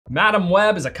Madam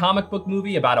Web is a comic book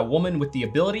movie about a woman with the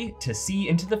ability to see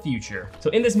into the future. So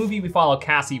in this movie, we follow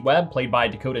Cassie Webb, played by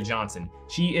Dakota Johnson.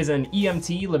 She is an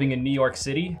EMT living in New York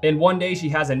City, and one day she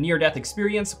has a near-death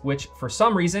experience, which for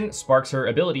some reason sparks her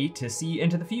ability to see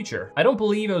into the future. I don't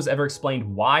believe it was ever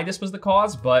explained why this was the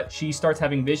cause, but she starts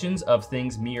having visions of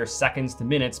things mere seconds to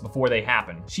minutes before they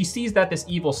happen. She sees that this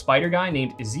evil spider guy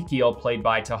named Ezekiel, played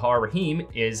by Tahar Rahim,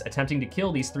 is attempting to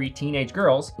kill these 3 teenage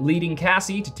girls, leading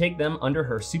Cassie to take them under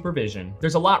her supervision.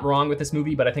 There's a lot wrong with this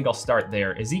movie, but I think I'll start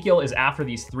there. Ezekiel is after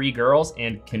these 3 girls,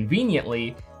 and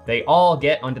conveniently, they all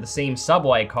get onto the same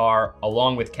subway car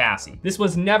along with Cassie. This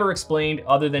was never explained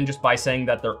other than just by saying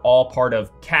that they're all part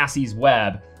of Cassie's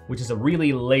web, which is a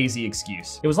really lazy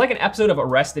excuse. It was like an episode of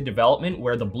Arrested Development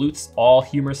where the Bluths all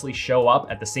humorously show up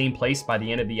at the same place by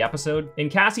the end of the episode. And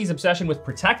Cassie's obsession with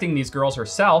protecting these girls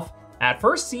herself at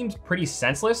first seemed pretty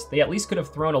senseless. They at least could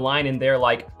have thrown a line in there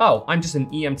like, oh, I'm just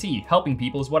an EMT, helping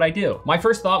people is what I do. My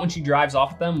first thought when she drives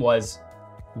off with them was,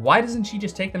 why doesn't she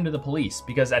just take them to the police?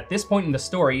 Because at this point in the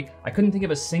story, I couldn't think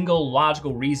of a single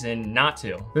logical reason not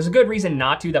to. There's a good reason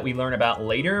not to that we learn about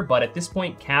later, but at this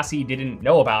point, Cassie didn't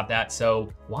know about that, so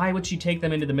why would she take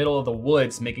them into the middle of the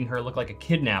woods, making her look like a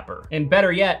kidnapper? And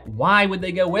better yet, why would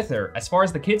they go with her? As far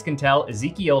as the kids can tell,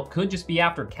 Ezekiel could just be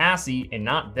after Cassie and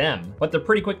not them. But they're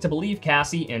pretty quick to believe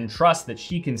Cassie and trust that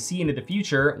she can see into the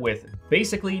future with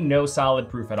basically no solid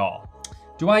proof at all.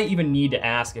 Do I even need to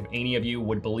ask if any of you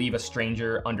would believe a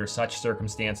stranger under such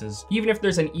circumstances? Even if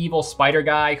there's an evil spider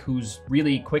guy who's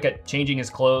really quick at changing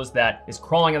his clothes, that is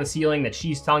crawling on the ceiling that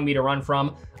she's telling me to run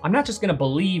from, I'm not just gonna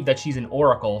believe that she's an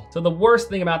oracle. So the worst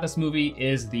thing about this movie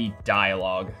is the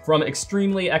dialogue. From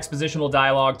extremely expositional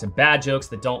dialogue to bad jokes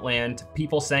that don't land, to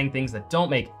people saying things that don't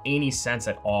make any sense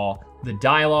at all, the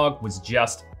dialogue was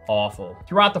just awful.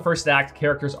 Throughout the first act,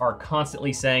 characters are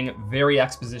constantly saying very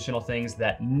expositional things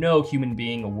that no human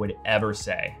being would ever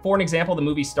say. For an example, the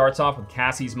movie starts off with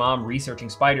Cassie's mom researching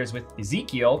spiders with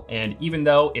Ezekiel, and even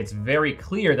though it's very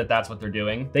clear that that's what they're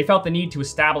doing, they felt the need to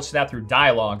establish that through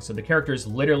dialogue, so the characters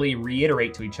literally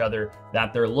reiterate to each other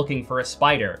that they're looking for a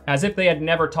spider, as if they had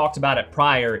never talked about it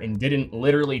prior and didn't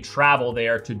literally travel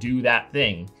there to do that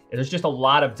thing. There's just a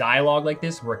lot of dialogue like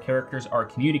this where characters are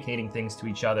communicating things to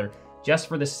each other just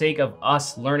for the sake of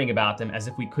us learning about them, as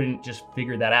if we couldn't just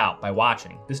figure that out by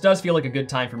watching. This does feel like a good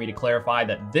time for me to clarify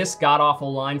that this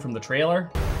god-awful line from the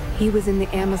trailer, he was in the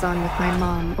Amazon with my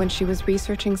mom when she was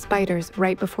researching spiders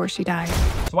right before she died.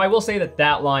 So I will say that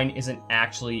that line isn't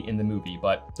actually in the movie,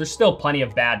 but there's still plenty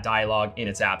of bad dialogue in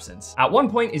its absence. At one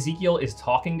point, Ezekiel is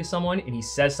talking to someone and he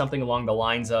says something along the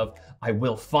lines of, I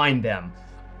will find them.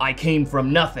 I came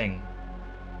from nothing.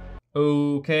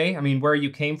 Okay, I mean, where you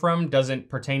came from doesn't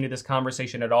pertain to this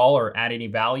conversation at all or add any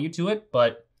value to it,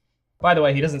 but by the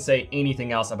way, he doesn't say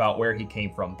anything else about where he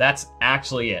came from. That's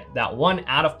actually it. That one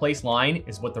out-of-place line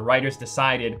is what the writers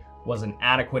decided was an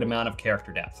adequate amount of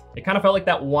character depth. It kind of felt like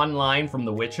that one line from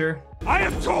The Witcher. I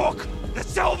am Torque, the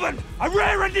Sylvan, a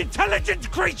rare and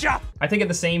intelligent creature! I think in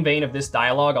the same vein of this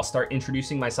dialogue, I'll start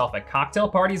introducing myself at cocktail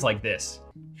parties like this.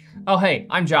 Oh hey,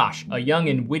 I'm Josh, a young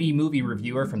and witty movie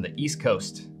reviewer from the East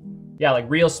Coast. Yeah, like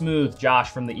real smooth Josh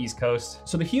from the East Coast.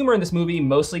 So the humor in this movie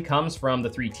mostly comes from the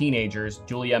 3 teenagers,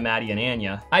 Julia, Maddie, and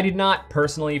Anya. I did not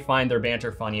personally find their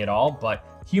banter funny at all, but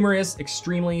humor is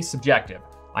extremely subjective.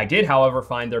 I did, however,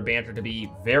 find their banter to be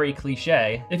very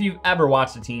cliche. If you've ever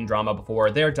watched a teen drama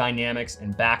before, their dynamics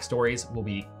and backstories will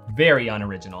be very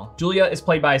unoriginal. Julia is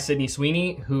played by Sydney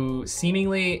Sweeney, who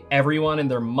seemingly everyone and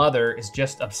their mother is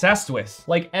just obsessed with.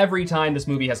 Like every time this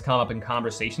movie has come up in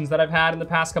conversations that I've had in the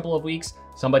past couple of weeks,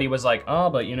 somebody was like, oh,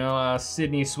 but you know,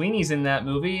 Sydney Sweeney's in that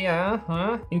movie,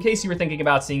 huh? In case you were thinking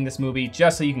about seeing this movie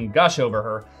just so you can gush over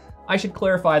her, I should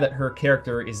clarify that her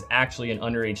character is actually an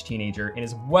underage teenager and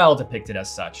is well depicted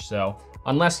as such, so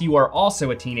unless you are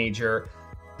also a teenager,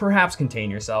 perhaps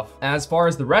contain yourself. As far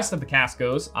as the rest of the cast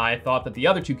goes, I thought that the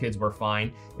other 2 kids were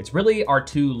fine. It's really our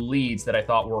 2 leads that I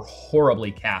thought were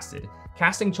horribly casted.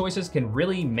 Casting choices can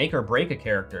really make or break a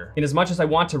character. In as much as I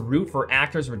want to root for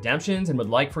actors' redemptions and would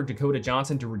like for Dakota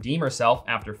Johnson to redeem herself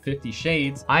after 50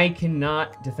 Shades, I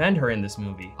cannot defend her in this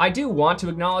movie. I do want to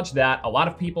acknowledge that a lot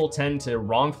of people tend to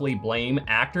wrongfully blame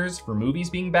actors for movies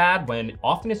being bad when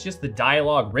often it's just the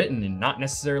dialogue written and not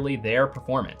necessarily their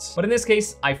performance. But in this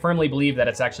case, I firmly believe that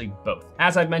it's actually both.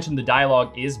 As I've mentioned, the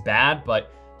dialogue is bad,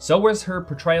 but so was her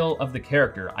portrayal of the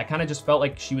character. I kind of just felt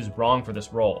like she was wrong for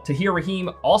this role. Tahar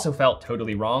Rahim also felt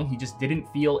totally wrong. He just didn't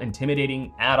feel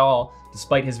intimidating at all,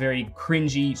 despite his very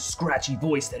cringy, scratchy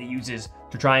voice that he uses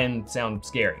to try and sound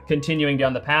scary. Continuing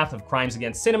down the path of crimes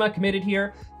against cinema committed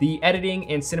here, the editing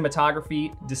and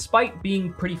cinematography, despite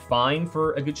being pretty fine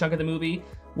for a good chunk of the movie,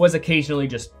 was occasionally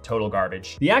just total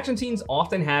garbage. The action scenes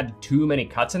often had too many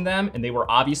cuts in them, and they were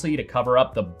obviously to cover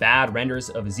up the bad renders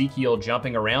of Ezekiel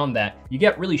jumping around that you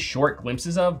get really short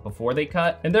glimpses of before they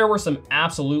cut. And there were some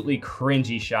absolutely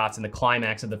cringy shots in the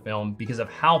climax of the film because of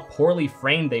how poorly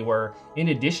framed they were, in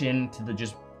addition to the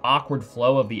just awkward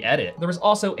flow of the edit. There was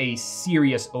also a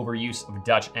serious overuse of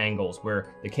Dutch angles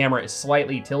where the camera is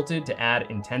slightly tilted to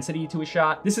add intensity to a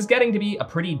shot. This is getting to be a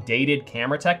pretty dated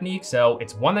camera technique, so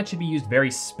it's one that should be used very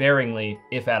sparingly,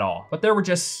 if at all. But there were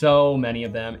just so many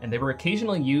of them, and they were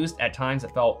occasionally used at times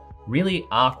that felt really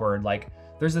awkward. Like,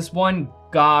 there's this one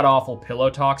god-awful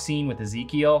pillow talk scene with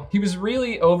Ezekiel. He was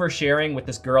really oversharing with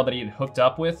this girl that he had hooked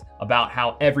up with about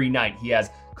how every night he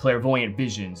has clairvoyant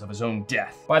visions of his own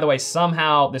death. By the way,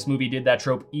 somehow this movie did that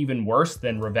trope even worse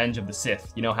than Revenge of the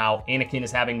Sith. You know how Anakin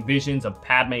is having visions of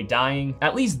Padme dying?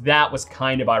 At least that was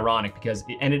kind of ironic because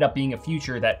it ended up being a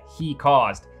future that he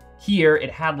caused. Here, it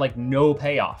had like no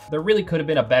payoff. There really could have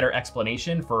been a better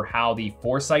explanation for how the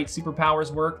foresight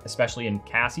superpowers work, especially in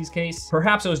Cassie's case.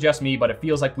 Perhaps it was just me, but it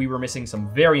feels like we were missing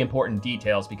some very important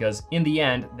details because in the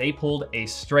end, they pulled a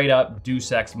straight up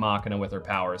Deus Ex Machina with her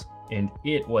powers, and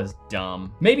it was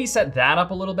dumb. Maybe set that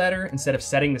up a little better instead of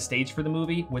setting the stage for the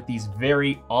movie with these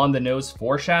very on-the-nose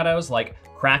foreshadows like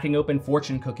cracking open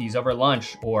fortune cookies over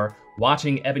lunch or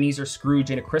watching Ebenezer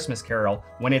Scrooge in A Christmas Carol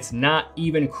when it's not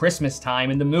even Christmas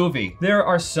time in the movie. There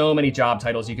are so many job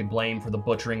titles you could blame for the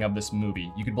butchering of this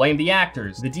movie. You could blame the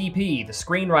actors, the DP, the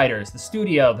screenwriters, the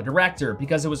studio, the director,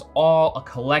 because it was all a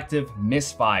collective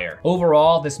misfire.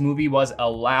 Overall, this movie was a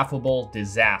laughable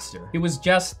disaster. It was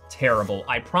just terrible.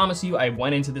 I promise you I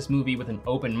went into this movie with an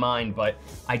open mind, but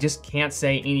I just can't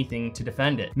say anything to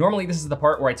defend it. Normally, this is the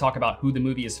part where I talk about who the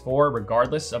movie is for,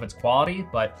 regardless of its quality,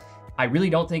 but I really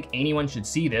don't think anyone should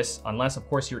see this unless, of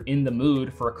course, you're in the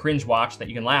mood for a cringe watch that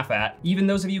you can laugh at. Even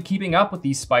those of you keeping up with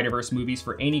these Spider-Verse movies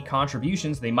for any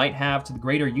contributions they might have to the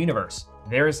greater universe.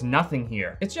 There's nothing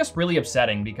here. It's just really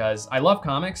upsetting because I love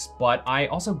comics, but I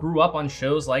also grew up on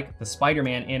shows like the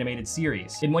Spider-Man animated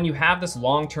series. And when you have this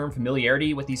long-term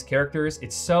familiarity with these characters,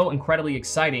 it's so incredibly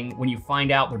exciting when you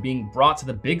find out they're being brought to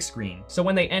the big screen. So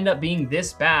when they end up being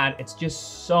this bad, it's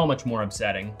just so much more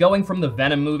upsetting. Going from the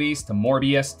Venom movies to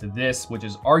Morbius to this, which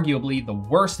is arguably the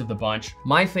worst of the bunch,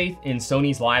 my faith in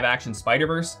Sony's live-action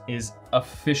Spider-Verse is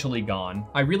officially gone.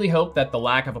 I really hope that the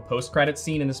lack of a post-credits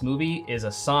scene in this movie is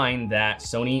a sign that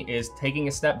Sony is taking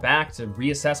a step back to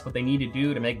reassess what they need to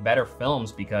do to make better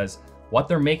films, because what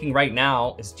they're making right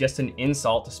now is just an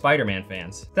insult to Spider-Man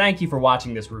fans. Thank you for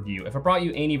watching this review. If it brought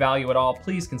you any value at all,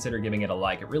 please consider giving it a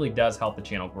like. It really does help the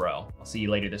channel grow. I'll see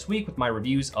you later this week with my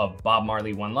reviews of Bob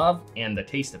Marley One Love and The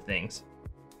Taste of Things.